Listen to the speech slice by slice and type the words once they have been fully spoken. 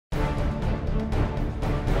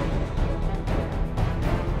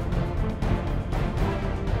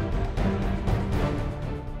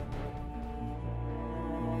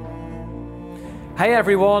Hey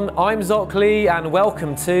everyone, I'm Zockley and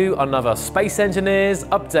welcome to another Space Engineers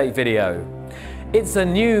update video. It's a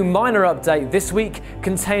new minor update this week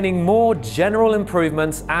containing more general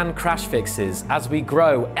improvements and crash fixes as we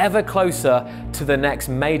grow ever closer to the next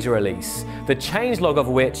major release, the changelog of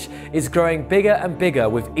which is growing bigger and bigger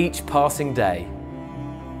with each passing day.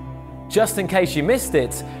 Just in case you missed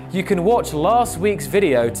it, you can watch last week's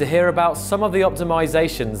video to hear about some of the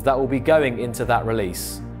optimisations that will be going into that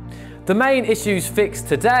release. The main issues fixed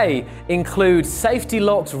today include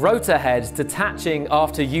safety-locked rotor heads detaching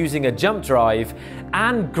after using a jump drive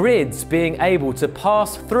and grids being able to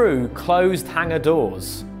pass through closed hangar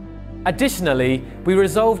doors. Additionally, we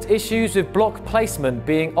resolved issues with block placement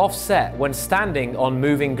being offset when standing on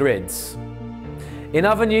moving grids. In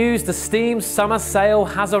other news, the Steam summer sale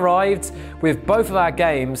has arrived, with both of our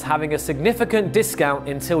games having a significant discount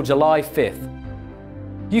until July 5th.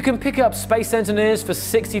 You can pick up Space Engineers for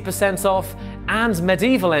 60% off and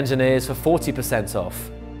Medieval Engineers for 40% off.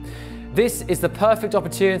 This is the perfect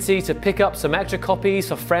opportunity to pick up some extra copies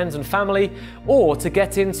for friends and family, or to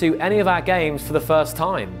get into any of our games for the first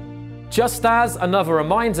time. Just as another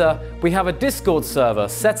reminder, we have a Discord server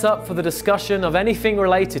set up for the discussion of anything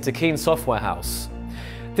related to Keen Software House.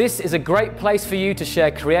 This is a great place for you to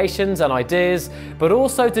share creations and ideas, but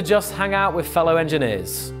also to just hang out with fellow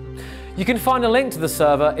engineers. You can find a link to the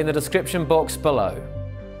server in the description box below.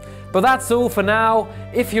 But that's all for now.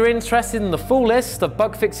 If you're interested in the full list of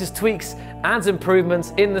bug fixes, tweaks and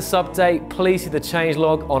improvements in this update, please see the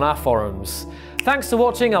changelog on our forums. Thanks for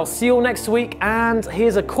watching, I'll see you all next week, and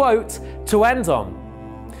here's a quote to end on.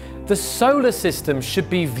 The solar system should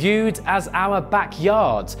be viewed as our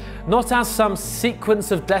backyard, not as some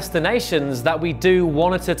sequence of destinations that we do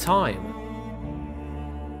one at a time.